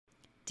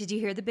Did you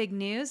hear the big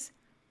news?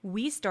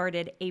 We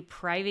started a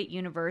private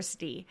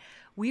university.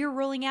 We are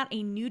rolling out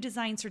a new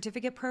design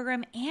certificate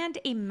program and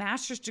a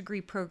master's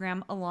degree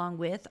program along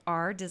with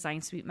our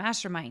Design Suite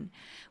Mastermind.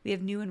 We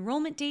have new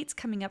enrollment dates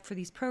coming up for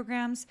these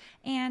programs.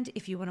 And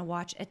if you want to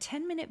watch a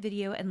 10-minute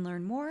video and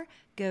learn more,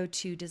 go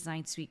to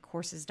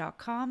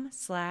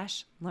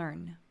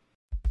designsuitecourses.com/learn.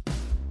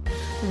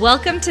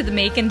 Welcome to the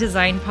Make and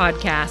Design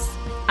Podcast.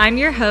 I'm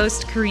your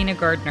host, Karina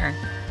Gardner.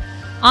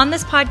 On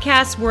this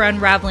podcast, we're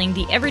unraveling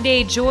the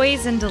everyday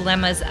joys and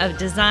dilemmas of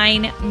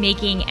design,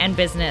 making, and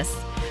business.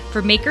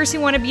 For makers who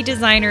want to be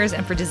designers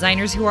and for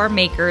designers who are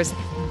makers,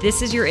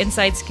 this is your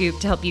inside scoop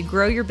to help you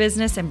grow your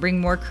business and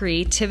bring more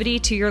creativity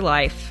to your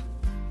life.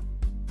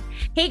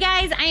 Hey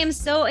guys, I am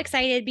so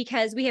excited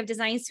because we have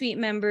Design Suite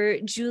member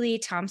Julie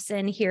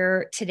Thompson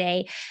here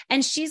today,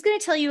 and she's going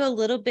to tell you a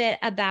little bit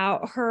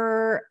about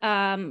her,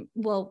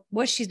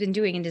 what she's been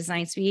doing in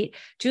Design Suite.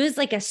 Julie's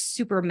like a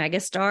super mega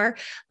star.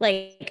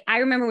 Like, I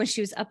remember when she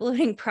was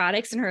uploading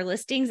products in her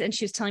listings and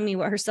she was telling me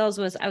what her sales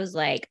was, I was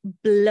like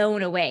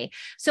blown away.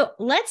 So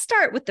let's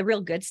start with the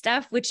real good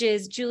stuff, which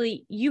is,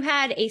 Julie, you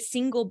had a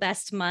single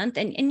best month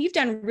and you've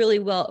done really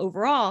well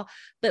overall,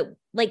 but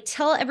like,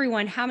 tell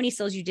everyone how many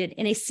sales you did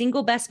in a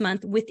single best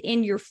month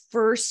within your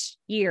first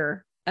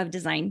year of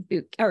Design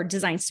Boot or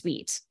Design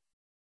Suite.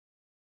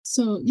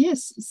 So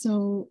yes,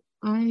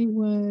 I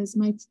was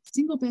my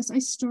single best. I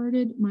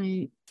started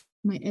my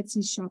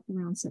Etsy shop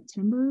around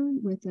September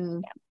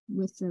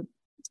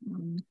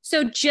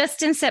so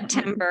just in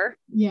September.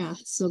 Yeah.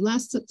 So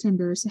last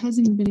September. So it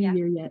hasn't even been a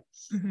year yet.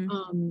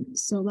 Mm-hmm.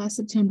 So last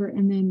September,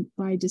 and then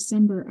by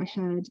December, I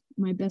had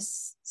my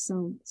best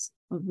sales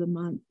of the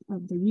month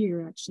of the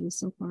year actually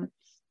so far.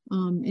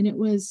 And it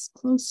was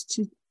close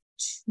to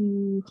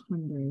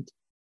 200.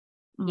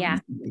 Yeah.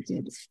 I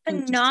did. It's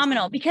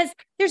phenomenal because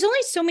there's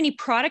only so many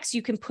products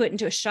you can put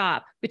into a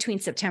shop between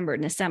September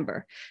and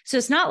December. So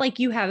it's not like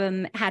you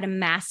have had a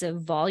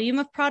massive volume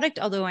of product,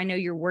 although I know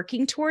you're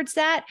working towards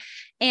that.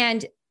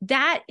 And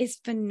that is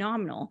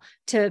phenomenal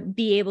to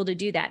be able to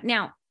do that.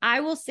 Now,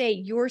 I will say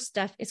your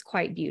stuff is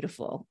quite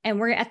beautiful. And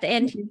we're at the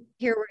end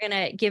here, we're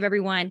going to give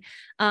everyone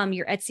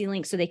your Etsy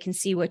link so they can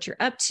see what you're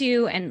up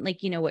to and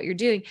what you're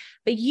doing.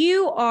 But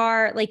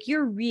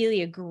you're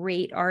really a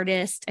great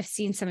artist. I've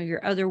seen some of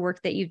your other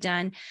work that you've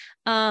done.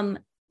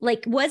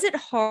 Was it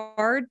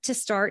hard to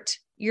start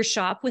your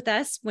shop with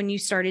us when you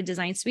started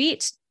Design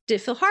Suite? Did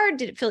it feel hard?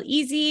 Did it feel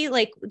easy?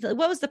 What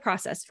was the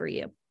process for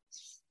you?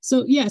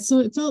 So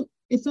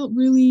it felt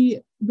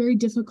really very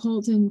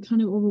difficult and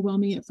kind of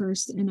overwhelming at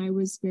first. And I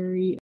was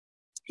very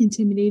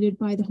intimidated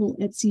by the whole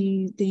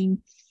Etsy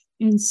thing.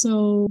 And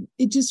so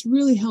it just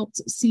really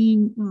helped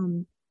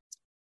seeing,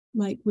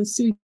 with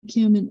Sue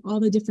Kim and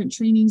all the different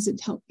trainings, it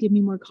helped give me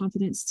more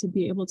confidence to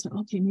be able to,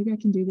 okay, maybe I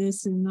can do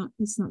this and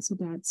it's not so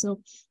bad. So,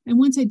 and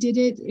once I did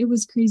it, it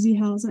was crazy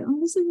how I was like,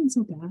 oh, this isn't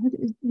so bad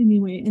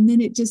anyway. And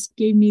then it just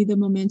gave me the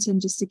momentum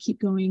just to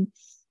keep going.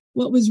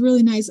 What was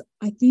really nice,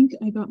 I think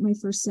I got my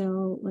first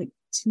sale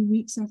 2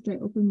 weeks after I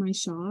opened my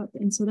shop.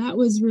 And so that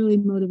was really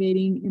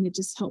motivating, and it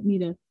just helped me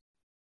to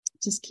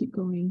just keep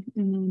going.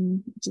 And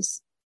then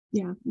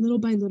little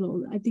by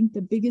little, I think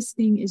the biggest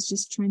thing is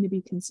just trying to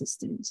be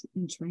consistent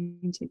and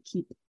trying to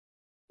keep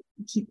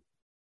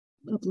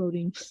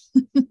uploading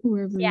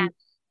wherever. Yeah.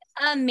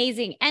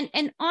 Amazing.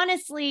 And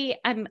honestly,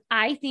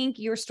 I think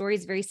your story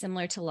is very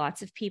similar to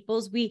lots of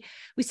people's. We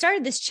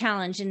started this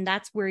challenge, and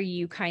that's where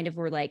you kind of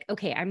were like,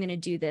 okay, I'm going to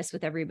do this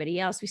with everybody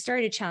else. We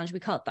started a challenge.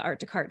 We call it the Art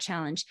to Cart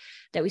challenge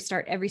that we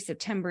start every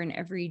September and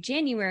every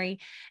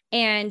January.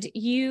 And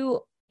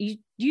you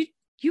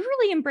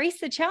really embraced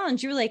the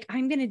challenge. You were like,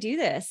 I'm going to do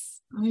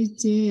this. I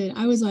did.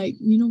 I was like,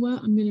 you know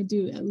what? I'm going to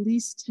do at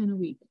least 10 a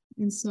week.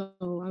 And so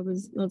I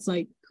was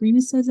like,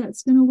 Karina says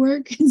that's going to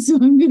work. And so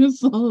I'm going to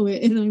follow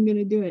it and I'm going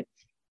to do it.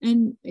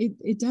 And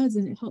it does.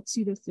 And it helps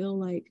you to feel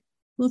like,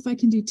 well, if I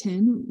can do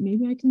 10,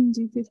 maybe I can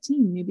do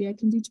 15, maybe I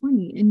can do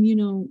 20. And,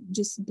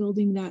 just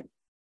building that,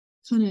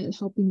 kind of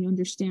helping you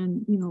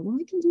understand, well,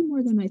 I can do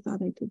more than I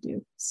thought I could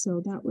do. So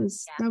that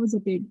was a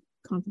big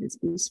confidence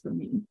boost for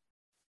me.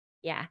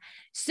 Yeah.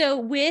 So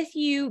with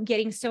you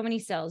getting so many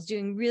sales,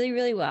 doing really,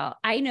 really well,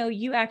 I know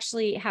you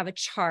actually have a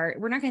chart.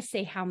 We're not going to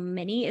say how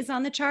many is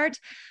on the chart,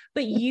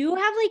 but you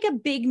have a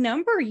big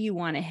number you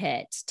want to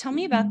hit. Tell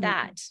me about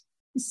that.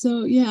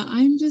 So yeah,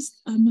 I'm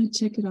a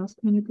check it off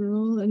kind of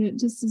girl, and it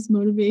just is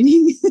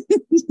motivating.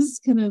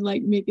 Just kind of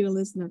make it a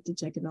list and have to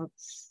check it off.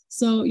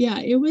 So yeah,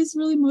 it was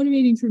really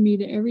motivating for me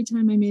to every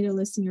time I made a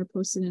listing or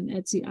posted on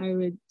Etsy, I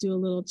would do a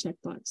little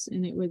checkbox,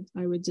 and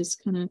I would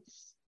just kind of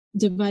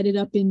divide it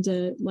up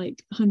into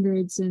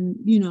hundreds and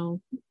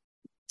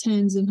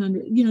tens and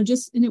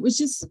hundreds, and it was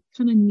just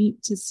kind of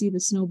neat to see the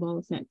snowball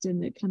effect,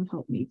 and it kind of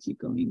helped me keep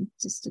going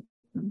just to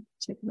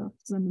check it off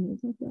because I'm gonna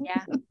like that.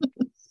 Yeah.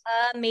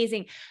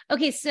 Amazing.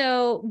 Okay,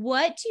 so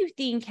what do you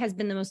think has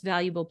been the most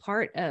valuable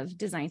part of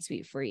Design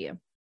Suite for you?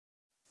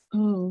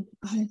 Oh,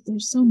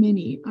 there's so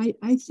many.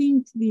 I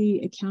think the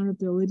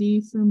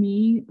accountability for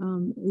me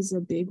is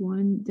a big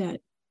one,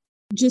 that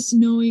just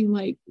knowing,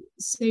 like,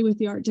 say with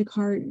the Art to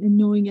Cart, and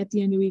knowing at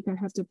the end of the week I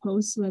have to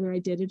post whether I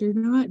did it or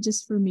not,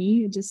 just for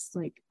me, just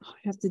like, oh, I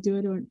have to do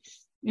it.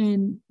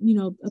 And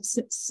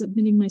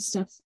submitting my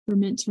stuff for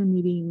mentor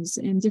meetings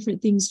and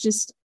different things,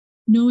 just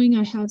knowing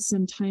I have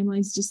some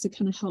timelines just to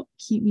kind of help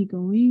keep me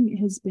going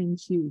has been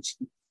huge.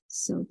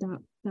 So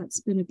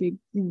that's been a big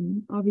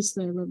thing.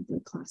 Obviously, I love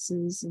the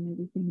classes and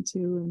everything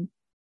too, and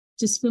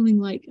just feeling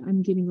like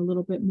I'm getting a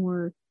little bit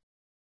more,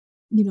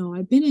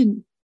 I've been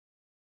in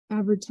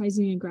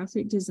advertising and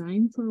graphic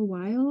design for a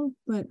while,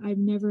 but I've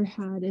never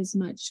had as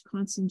much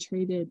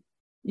concentrated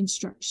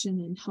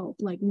instruction and help.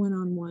 Like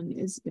one-on-one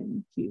has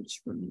been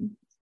huge for me.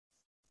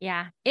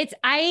 Yeah,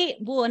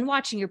 and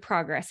watching your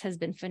progress has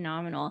been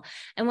phenomenal.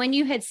 And when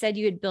you had said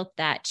you had built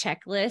that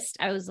checklist,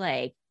 I was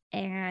like,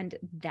 and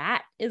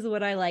that is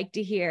what I like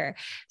to hear,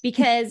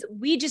 because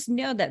we just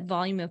know that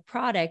volume of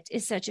product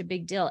is such a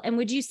big deal. And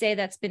would you say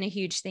that's been a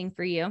huge thing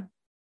for you?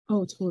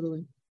 Oh,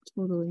 totally.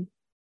 Totally.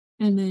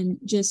 And then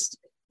just,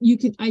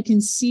 I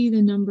can see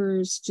the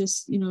numbers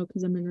just,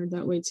 because I'm a nerd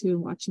that way too,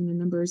 and watching the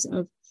numbers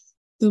of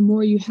the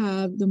more you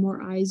have, the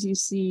more eyes you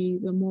see,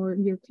 the more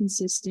you're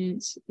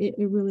consistent. It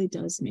really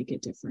does make a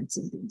difference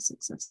in being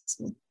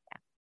successful.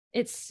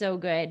 It's so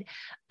good.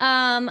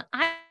 I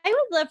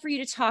would love for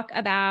you to talk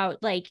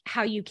about like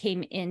how you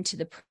came into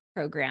the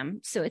program.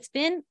 So it's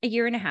been a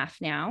year and a half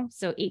now,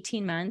 so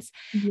 18 months.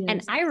 Yes.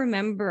 And I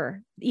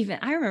remember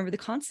the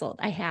consult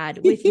I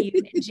had with you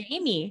and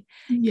Jamie,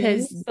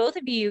 because yes. both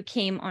of you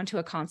came onto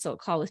a consult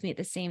call with me at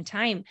the same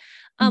time.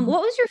 What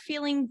was your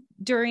feeling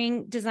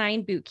during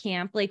design boot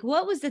camp? Like,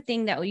 what was the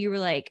thing that you were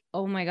like,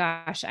 oh my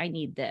gosh, I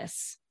need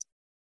this?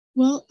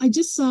 Well, I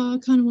just saw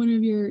kind of one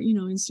of your,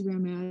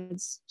 Instagram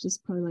ads,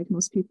 just probably like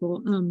most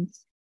people.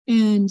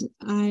 And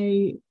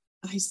I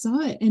saw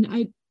it, and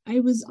I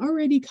was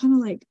already kind of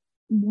like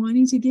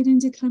wanting to get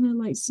into kind of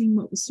like seeing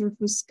what was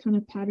surface kind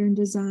of pattern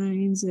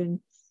designs and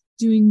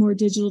doing more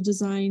digital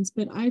designs,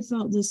 but I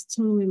felt just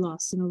totally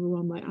lost and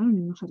overwhelmed. Like, I don't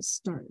even know how to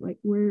start. Like,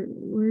 where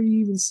do you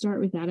even start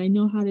with that? I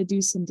know how to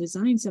do some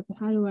design stuff, but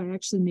how do I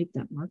actually make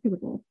that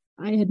marketable?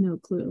 I had no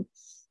clue.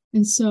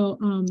 And so,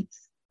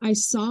 I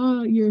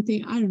saw your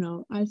thing. I don't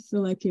know. I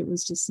feel like it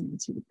was just something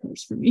to the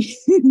purse for me.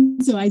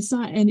 So I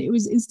saw it, and it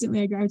was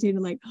instantly, I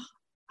gravitated like, oh,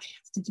 I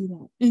have to do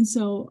that. And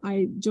so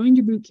I joined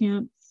your boot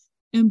camp,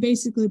 and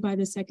basically by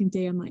the second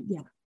day, I'm like,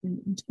 yeah,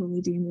 I'm totally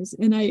doing this.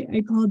 And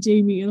I called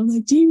Jamie, and I'm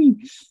like, Jamie,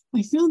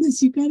 I found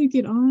this. You got to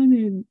get on,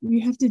 and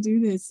we have to do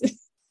this.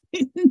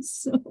 And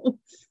so,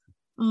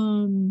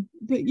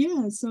 but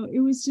yeah, so it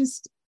was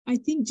just, I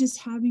think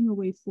just having a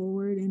way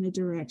forward in a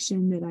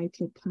direction that I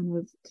could kind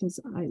of, because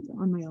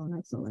on my own,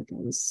 I felt like I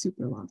was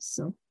super lost.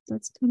 So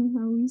that's kind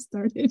of how we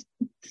started.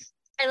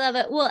 I love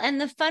it. Well, and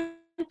the fun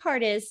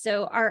part is,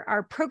 so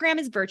our program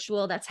is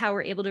virtual. That's how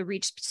we're able to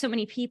reach so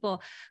many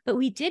people. But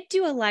we did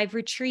do a live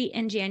retreat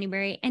in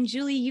January, and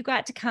Julie, you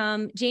got to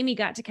come. Jamie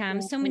got to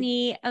come. So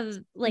many of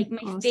like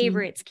my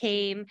favorites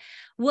came.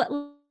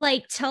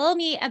 Tell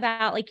me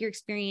about like your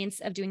experience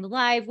of doing the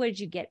live. What did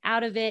you get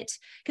out of it?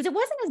 Because it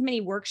wasn't as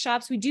many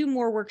workshops. We do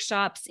more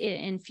workshops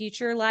in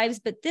future lives,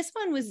 but this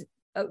one was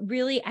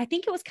really, I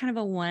think it was kind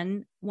of a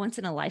once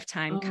in a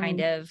lifetime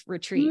kind of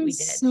retreat we did.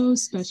 So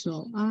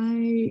special.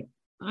 I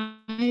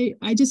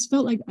just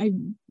felt like I,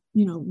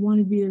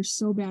 wanted to be there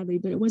so badly,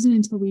 but it wasn't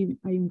until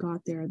I even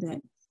got there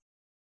that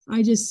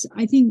I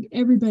think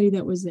everybody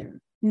that was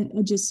there,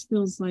 it just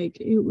feels like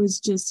it was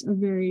just a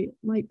very,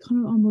 like,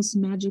 kind of almost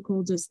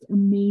magical, just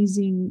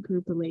amazing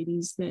group of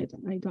ladies that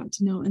I got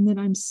to know, and that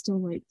I'm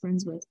still like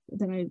friends with,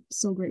 that I'm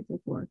so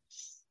grateful for.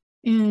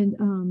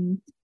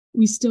 And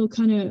we still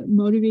kind of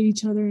motivate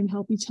each other and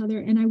help each other.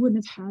 And I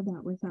wouldn't have had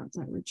that without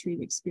that retreat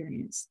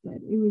experience.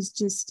 That it was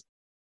just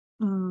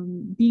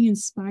being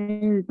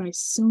inspired by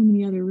so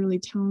many other really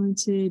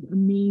talented,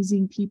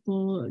 amazing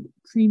people.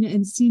 Karina,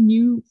 and seeing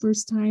you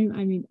first time.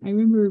 I mean, I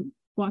remember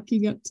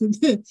walking up to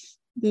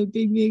the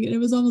big, and it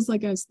was almost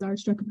like I was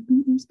starstruck.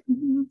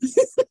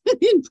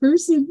 In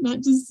person,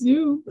 not just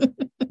Zoom.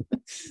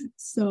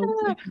 So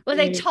was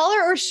I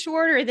taller or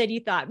shorter than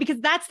you thought? Because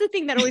that's the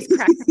thing that always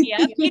cracks me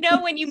up.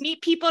 When you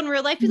meet people in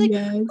real life, you're like,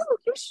 yes. Oh,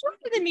 you're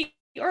shorter than me,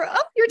 or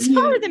oh, you're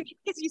taller than me,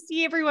 because you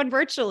see everyone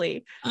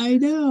virtually. I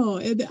know.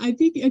 And I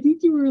think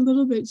you were a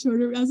little bit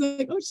shorter. I was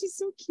like, oh, she's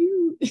so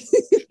cute.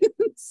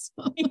 You're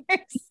so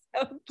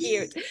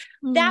cute.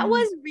 That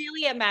was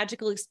really a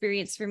magical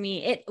experience for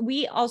me.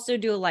 We also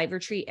do a live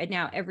retreat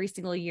now every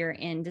single year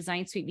in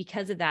Design Suite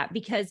because of that,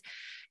 because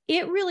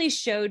it really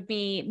showed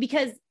me,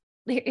 because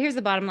here's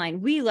the bottom line.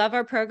 We love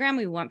our program.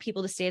 We want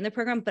people to stay in the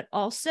program, but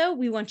also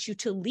we want you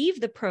to leave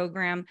the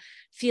program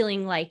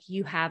feeling like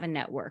you have a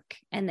network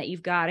and that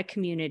you've got a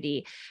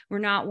community. We're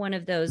not one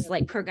of those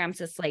like programs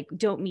that's like,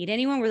 don't meet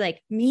anyone. We're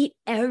like, meet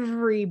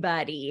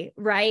everybody,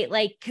 right?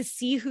 Like,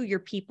 see who your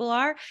people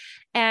are.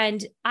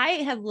 And I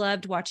have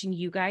loved watching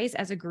you guys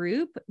as a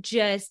group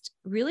just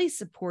really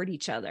support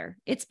each other.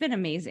 It's been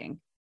amazing.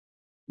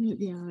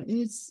 Yeah,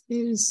 it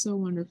is so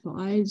wonderful.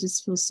 I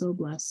just feel so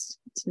blessed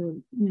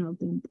to,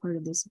 been part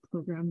of this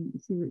program.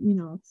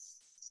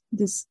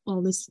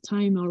 all this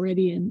time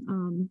already.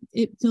 And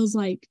it feels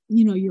like,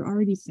 you know, you're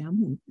already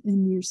family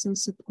and you're so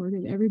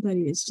supportive.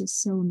 Everybody is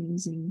just so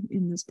amazing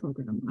in this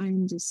program.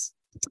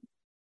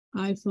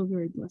 I feel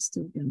very blessed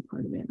to have been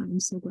part of it. I'm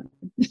so glad.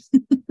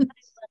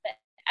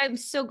 I'm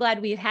so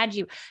glad we've had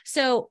you.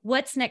 So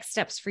what's next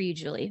steps for you,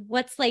 Julie?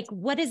 What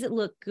does it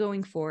look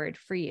going forward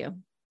for you?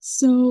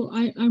 So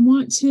I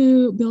want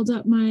to build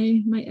up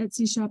my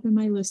Etsy shop and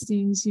my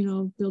listings, you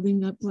know,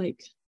 building up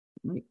like,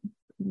 you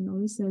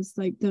know, it says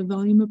like the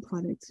volume of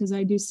products, because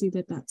I do see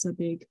that that's a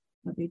big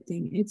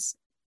thing.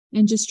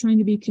 And just trying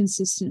to be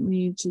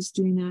consistently just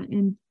doing that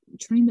and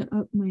trying to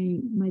up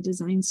my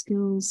design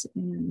skills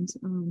and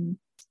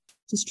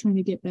just trying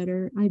to get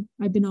better.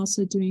 I've been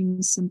also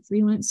doing some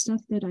freelance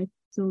stuff that I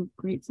feel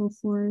grateful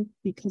for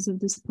because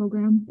of this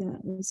program that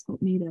has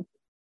helped me to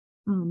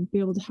be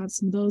able to have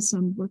some of those. So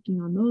I'm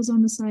working on those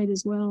on the side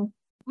as well.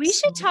 We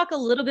should talk a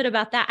little bit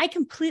about that. I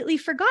completely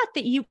forgot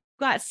that you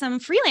got some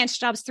freelance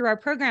jobs through our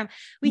program.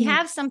 We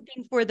have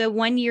something for the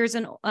 1 years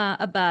and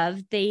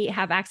above. They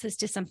have access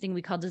to something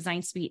we call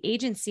Design Suite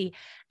Agency.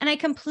 And I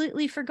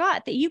completely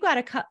forgot that you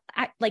got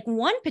like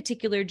one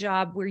particular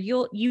job where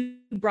you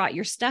brought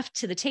your stuff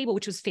to the table,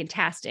 which was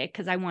fantastic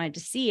because I wanted to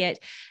see it.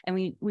 And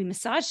we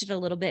massaged it a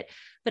little bit,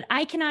 but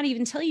I cannot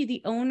even tell you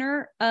the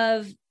owner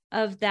of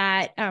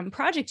that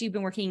project you've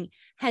been working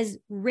has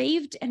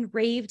raved and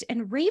raved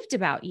and raved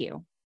about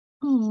you.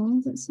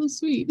 Oh, that's so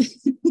sweet.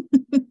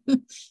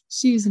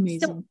 She's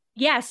amazing.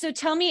 So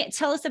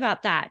tell us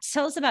about that.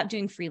 Tell us about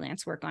doing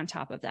freelance work on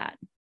top of that.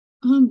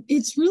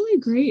 It's really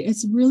great.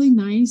 It's really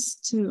nice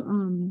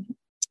to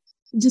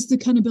just to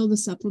kind of build a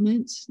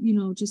supplement, you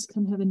know, just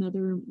kind of have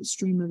another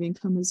stream of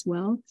income as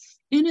well.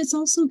 And it's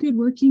also good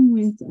working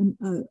with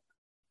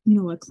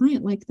a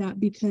client like that,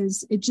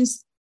 because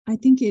I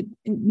think it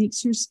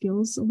makes your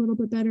skills a little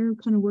bit better,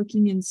 kind of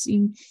working and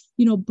seeing,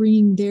 you know,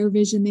 bringing their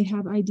vision. They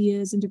have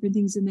ideas and different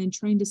things, and then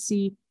trying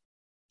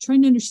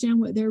to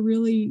understand what they're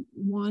really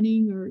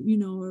wanting, or, you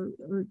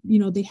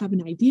know, they have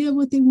an idea of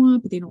what they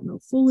want, but they don't know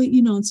fully,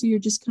 you know, and so you're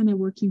just kind of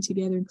working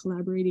together and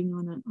collaborating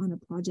on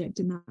a project.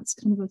 And that's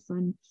kind of a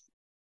fun,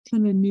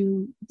 kind of a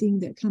new thing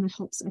that kind of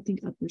helps, I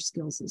think, up your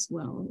skills as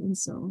well. And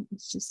so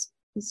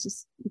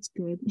it's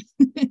good.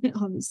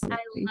 Obviously. I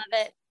love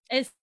it.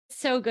 It's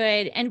so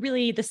good. And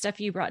really the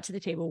stuff you brought to the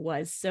table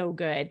was so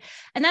good.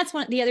 And that's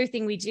the other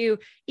thing we do.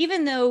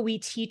 Even though we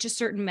teach a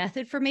certain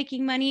method for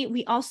making money,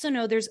 we also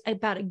know there's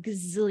about a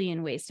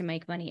gazillion ways to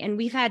make money. And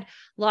we've had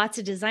lots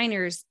of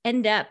designers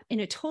end up in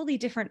a totally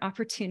different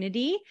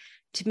opportunity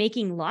to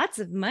making lots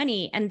of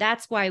money. And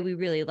that's why we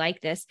really like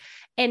this.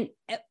 And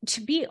to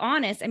be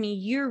honest, I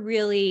mean, you're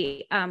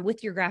really,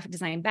 with your graphic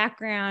design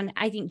background,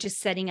 I think just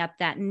setting up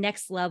that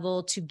next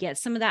level to get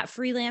some of that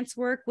freelance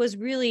work was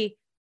really,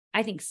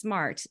 I think,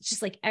 smart. It's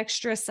just like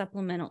extra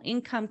supplemental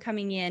income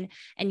coming in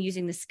and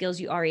using the skills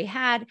you already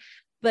had.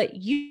 But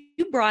you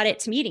brought it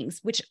to meetings,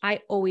 which I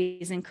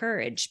always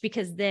encourage,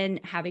 because then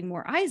having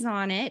more eyes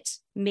on it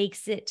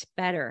makes it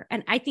better.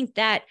 And I think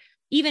that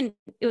even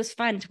it was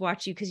fun to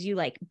watch you because you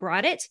like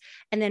brought it.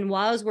 And then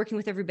while I was working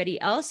with everybody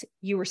else,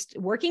 you were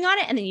working on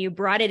it. And then you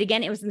brought it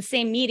again. It was in the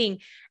same meeting.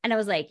 And I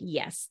was like,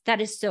 yes,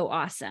 that is so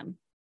awesome.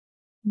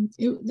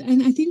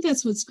 And I think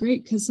that's what's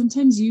great, because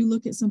sometimes you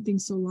look at something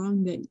so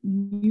long that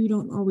you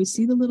don't always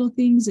see the little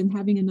things, and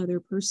having another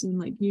person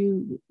like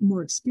you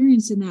more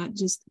experienced in that,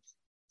 just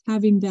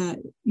having that,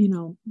 you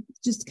know,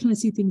 just kind of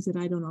see things that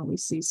I don't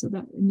always see. So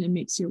that, and it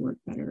makes your work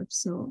better.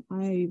 So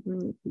I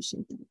really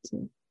appreciate that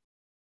too.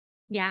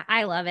 Yeah,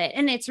 I love it.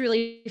 And it's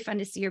really fun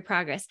to see your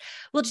progress.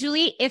 Well,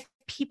 Julie, if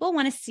people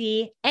want to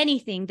see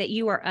anything that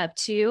you are up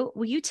to,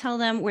 will you tell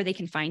them where they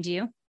can find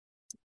you?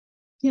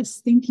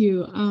 Yes, thank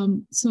you.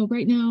 So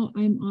right now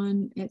I'm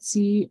on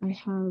Etsy. I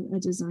have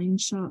a design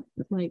shop,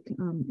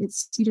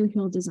 it's Cedar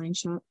Hill Design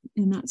Shop,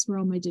 and that's where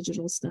all my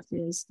digital stuff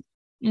is.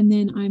 And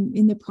then I'm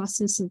in the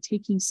process of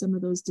taking some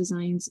of those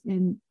designs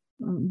and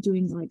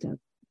doing like a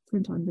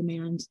print on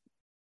demand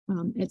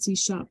Etsy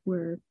shop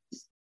where,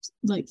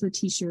 like, for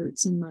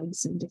t-shirts and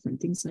mugs and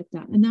different things like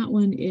that. And that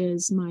one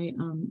is my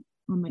on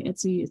my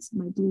Etsy, it's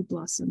my Blue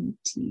Blossom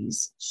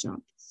Tees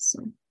shop.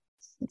 So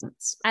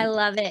that's cool. I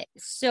love it.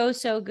 So,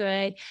 so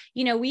good.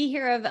 You know, we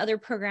hear of other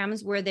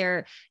programs where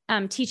they're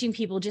teaching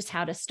people just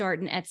how to start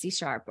an Etsy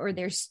shop, or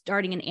they're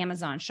starting an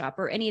Amazon shop,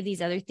 or any of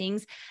these other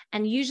things.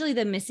 And usually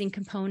the missing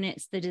component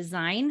is the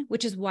design,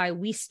 which is why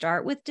we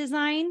start with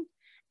design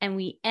and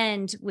we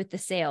end with the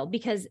sale.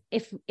 Because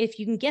if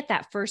you can get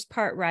that first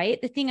part right,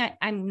 the thing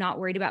I'm not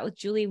worried about with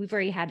Julie, we've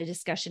already had a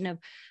discussion of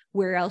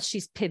where else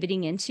she's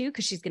pivoting into,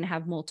 because she's going to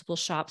have multiple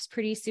shops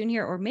pretty soon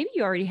here. Or maybe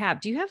you already have.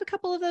 Do you have a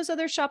couple of those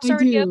other shops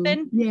already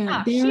open?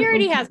 Yeah. She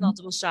already has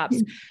multiple shops.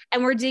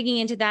 And we're digging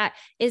into that.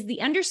 Is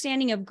the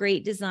understanding of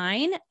great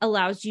design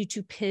allows you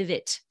to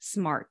pivot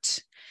smart.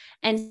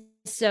 And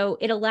so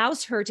it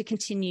allows her to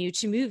continue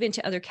to move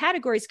into other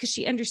categories because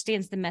she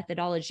understands the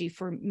methodology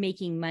for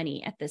making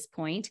money at this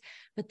point,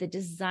 but the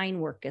design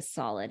work is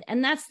solid.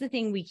 And that's the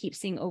thing we keep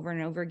seeing over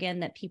and over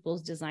again, that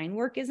people's design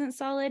work isn't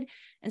solid.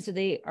 And so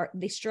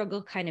they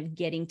struggle kind of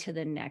getting to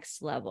the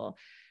next level.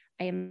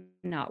 I am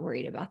not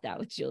worried about that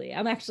with Julie.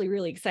 I'm actually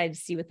really excited to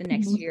see what the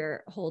next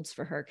year holds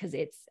for her, because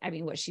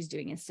what she's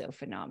doing is so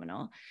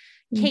phenomenal.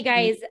 Okay,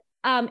 guys.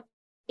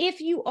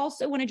 If you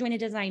also want to join a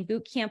design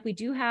boot camp, we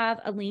do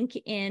have a link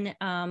in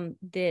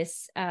the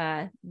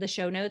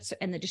show notes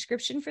and the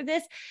description for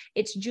this.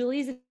 It's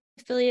Julie's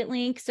affiliate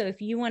link. So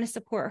if you want to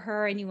support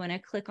her and you want to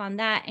click on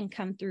that and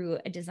come through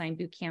a design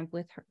boot camp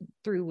with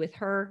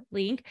her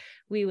link,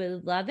 we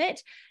would love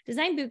it.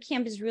 Design boot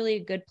camp is really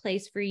a good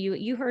place for you.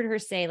 You heard her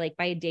say, like,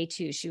 by day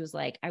 2, she was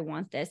like, I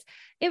want this.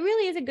 It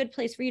really is a good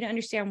place for you to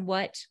understand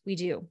what we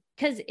do.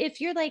 Because if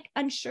you're like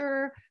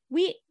unsure,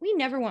 we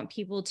never want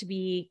people to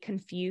be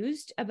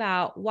confused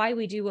about why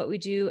we do what we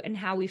do and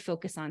how we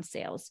focus on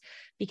sales,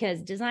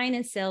 because design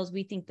and sales,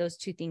 we think those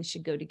two things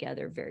should go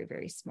together very,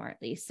 very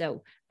smartly.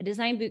 So a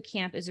design boot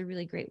camp is a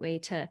really great way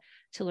to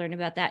learn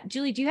about that.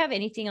 Julie, do you have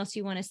anything else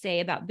you want to say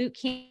about boot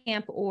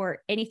camp or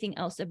anything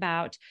else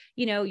about,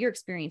 your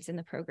experience in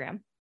the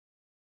program?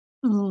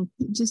 Oh,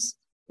 just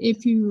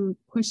if you're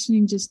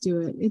questioning, just do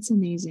it. It's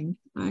amazing.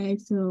 I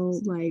feel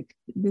like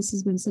this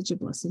has been such a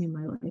blessing in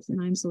my life, and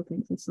I'm so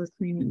thankful for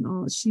Karina and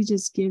all. She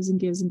just gives and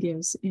gives and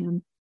gives,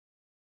 and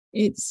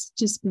it's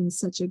just been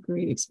such a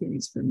great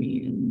experience for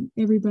me and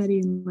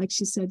everybody. And like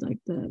she said, like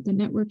the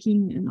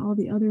networking and all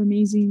the other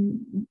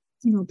amazing,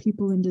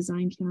 people in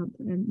design camp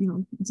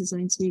and,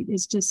 design suite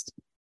is just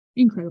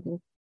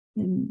incredible.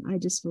 And I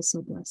just feel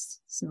so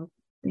blessed. So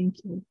thank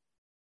you.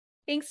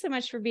 Thanks so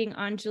much for being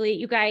on, Julie.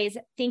 You guys,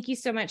 thank you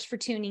so much for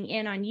tuning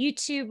in on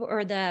YouTube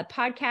or the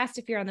podcast.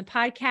 If you're on the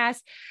podcast,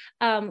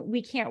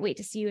 we can't wait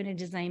to see you in a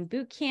design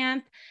boot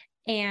camp.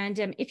 And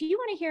if you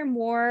want to hear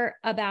more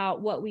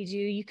about what we do,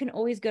 you can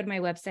always go to my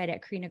website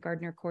at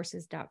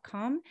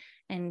karinagardnercourses.com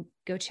and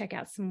go check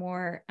out some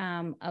more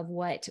of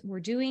what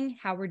we're doing,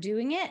 how we're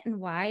doing it, and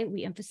why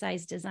we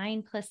emphasize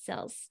design plus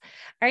sales.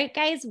 All right,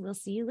 guys, we'll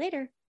see you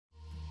later.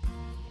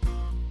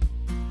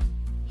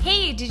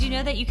 Hey, did you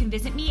know that you can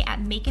visit me at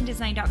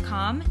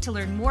makeanddesign.com to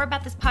learn more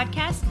about this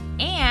podcast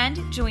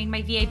and join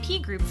my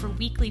VIP group for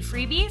weekly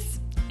freebies?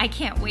 I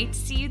can't wait to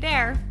see you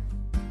there.